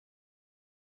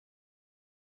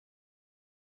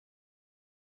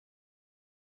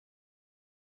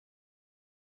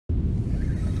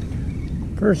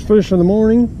First fish of the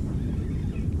morning.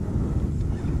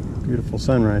 Beautiful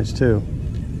sunrise too.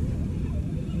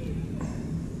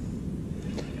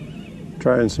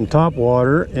 Trying some top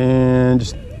water and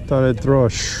just thought I'd throw a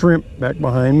shrimp back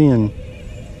behind me, and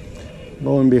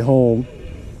lo and behold,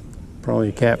 probably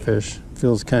a catfish.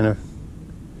 Feels kind of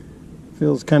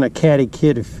catty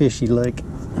kid fishy like.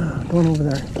 Going over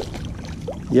there.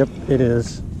 Yep, it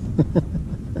is.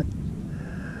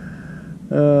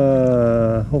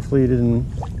 Hopefully it didn't.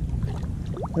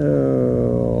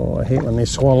 Oh, I hate when they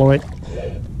swallow it.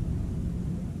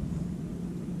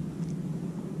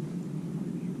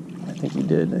 I think he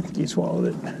did. I think he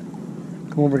swallowed it.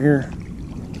 Come over here.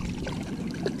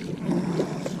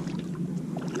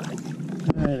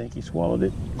 I think he swallowed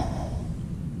it.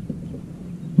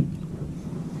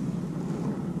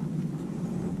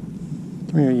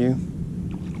 Come here, you.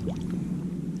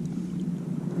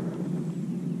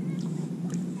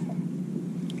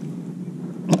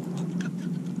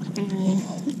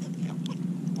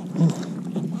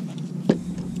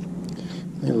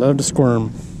 They love to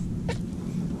squirm.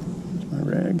 My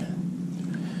rag.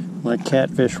 My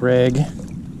catfish rag.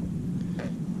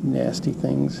 Nasty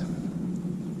things.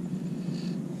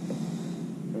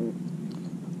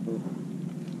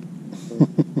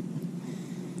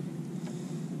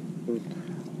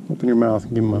 Open your mouth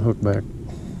and give him a hook back.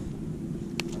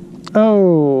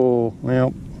 Oh,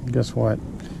 well, guess what?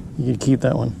 You can keep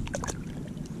that one.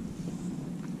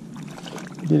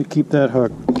 You get to keep that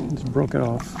hook. Just broke it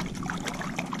off.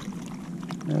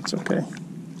 That's okay.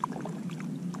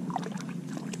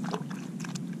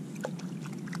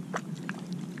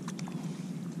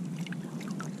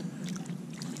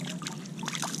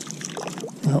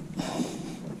 Well,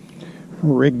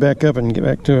 we'll rig back up and get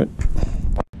back to it.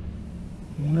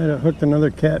 I might have hooked another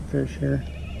catfish here.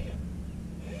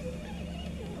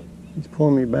 He's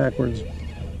pulling me backwards.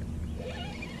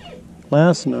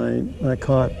 Last night I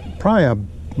caught probably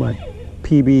my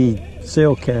PB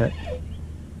sail cat.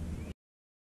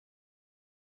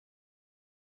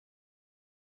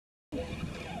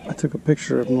 I took a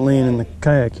picture of him laying in the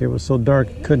kayak here. It was so dark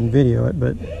I couldn't video it,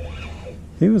 but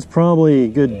he was probably a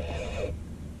good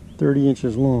 30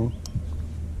 inches long.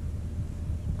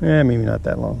 Maybe not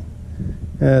that long.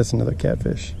 That's another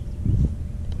catfish.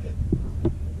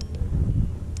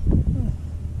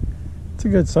 It's a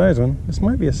good size one. This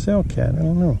might be a sail cat. I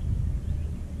don't know.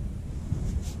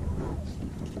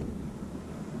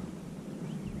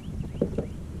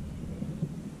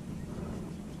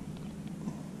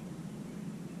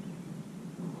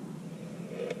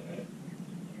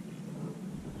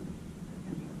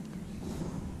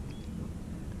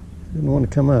 Didn't want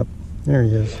to come up. There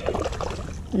he is.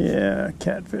 Yeah,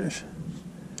 catfish.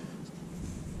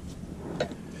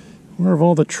 Where have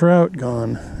all the trout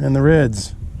gone? And the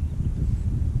reds?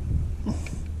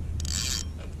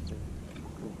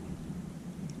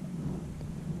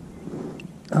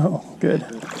 Oh, good.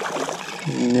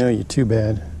 No, you're too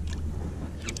bad.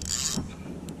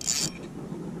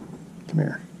 Come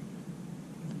here.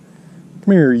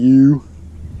 Come here, you.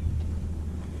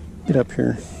 Get up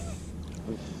here.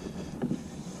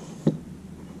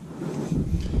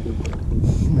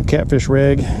 My catfish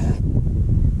rag.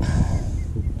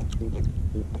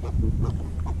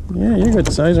 Yeah, you're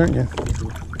good size, aren't you?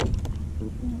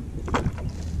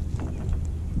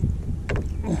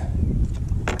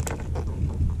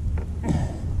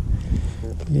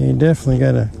 Yeah, you definitely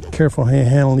gotta be careful how you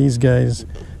handle these guys.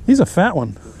 He's a fat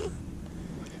one,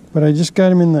 but I just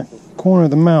got him in the corner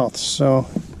of the mouth, so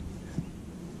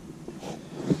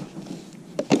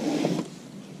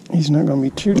he's not gonna be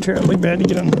too terribly bad to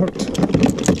get unhooked.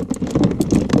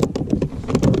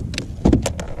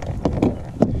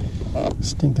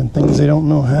 Stinking things, they don't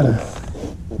know how to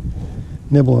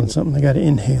nibble on something, they gotta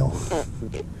inhale.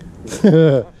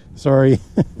 Sorry.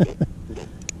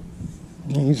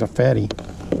 Yeah, he's a fatty.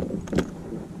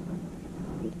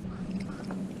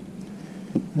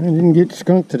 I didn't get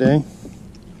skunked today.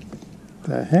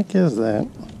 The heck is that?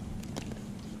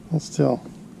 That's still,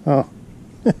 oh.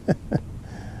 I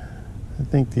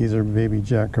think these are baby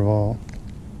jack crevalle.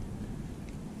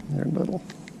 They're little.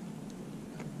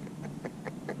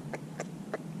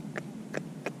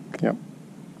 Yep.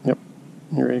 Yep.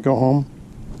 You ready to go home?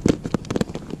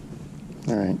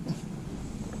 All right.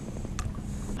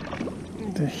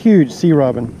 It's a huge sea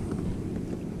robin.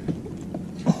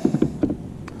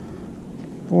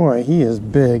 Boy, he is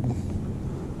big.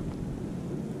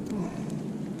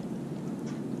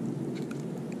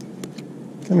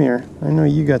 Come here. I know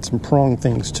you got some prong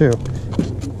things too.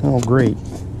 Oh, great.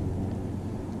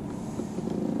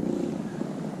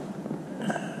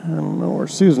 I don't know where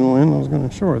Susan went. I was going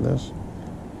to show her this.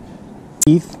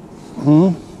 Teeth?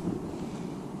 Let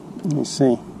me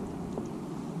see.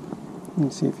 Let me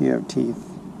see if you have teeth.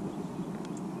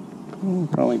 You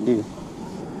probably do.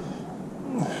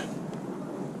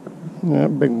 Yeah,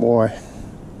 big boy.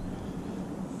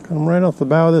 Come right off the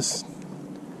bow of this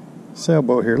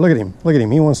sailboat here. Look at him. Look at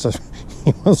him. He wants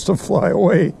to fly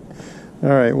away. All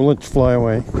right, well, let's fly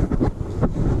away.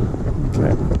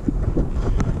 Okay.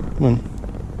 Come on.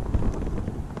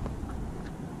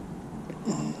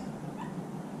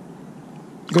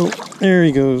 Go. There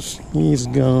he goes. He's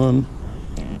gone.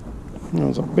 That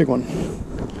was a big one.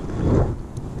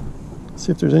 Let's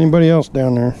see if there's anybody else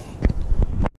down there.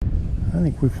 I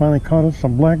think we finally caught us a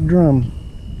black drum.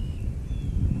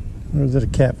 Or is it a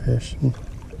catfish?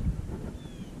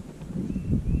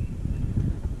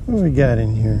 What do we got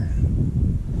in here?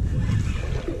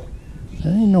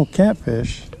 That ain't no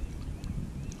catfish.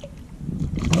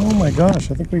 Oh my gosh,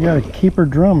 I think we got a keeper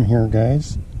drum here,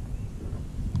 guys.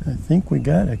 I think we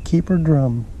got a keeper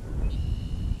drum.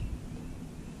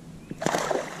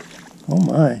 Oh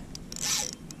my.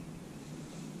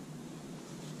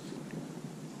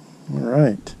 All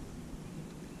right.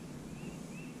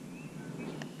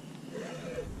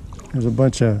 There's a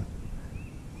bunch of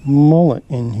mullet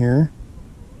in here.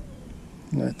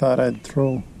 And I thought I'd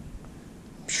throw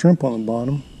shrimp on the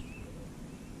bottom.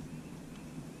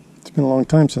 It's been a long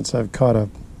time since I've caught a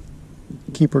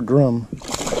keeper drum.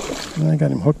 And I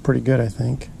got him hooked pretty good, I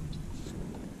think.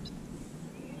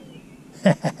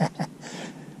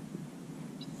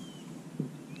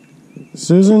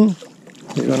 Susan,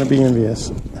 you're going to be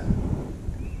envious.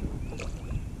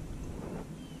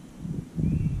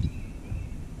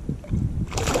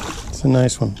 It's a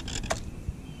nice one.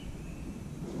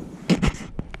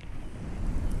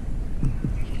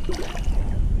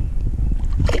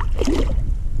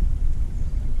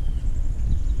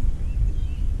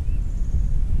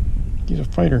 He's a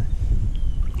fighter.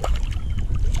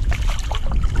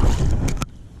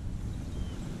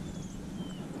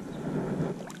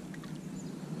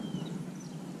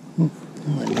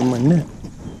 Might need my net.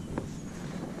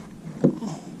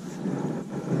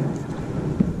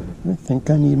 I think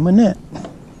I need my net.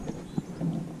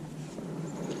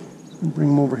 Bring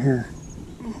him over here.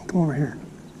 Come over here.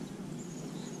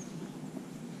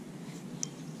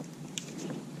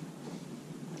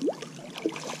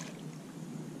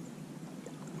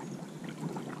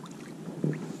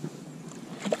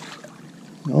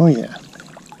 Oh yeah.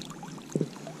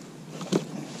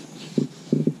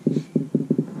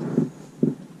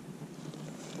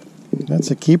 That's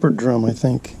a keeper drum, I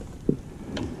think.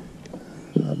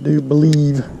 I do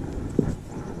believe.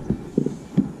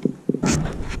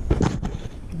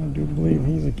 I do believe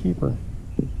he's a keeper.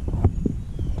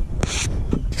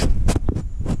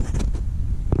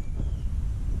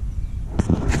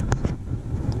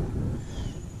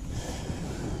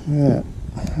 Look at that.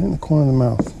 Right in the corner of the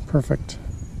mouth. Perfect.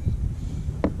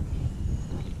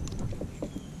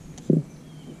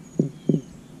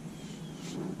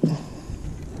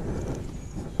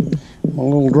 My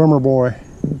little drummer boy.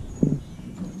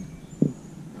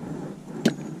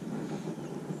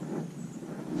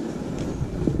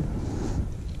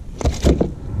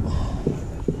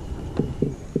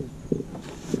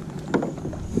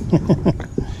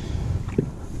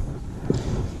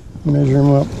 Measure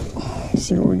him up.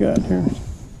 See what we got here.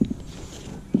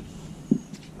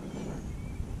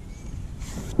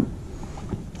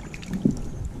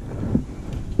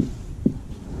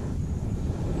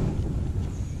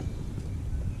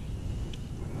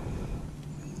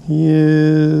 He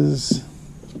is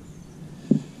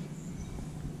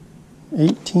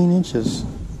 18 inches.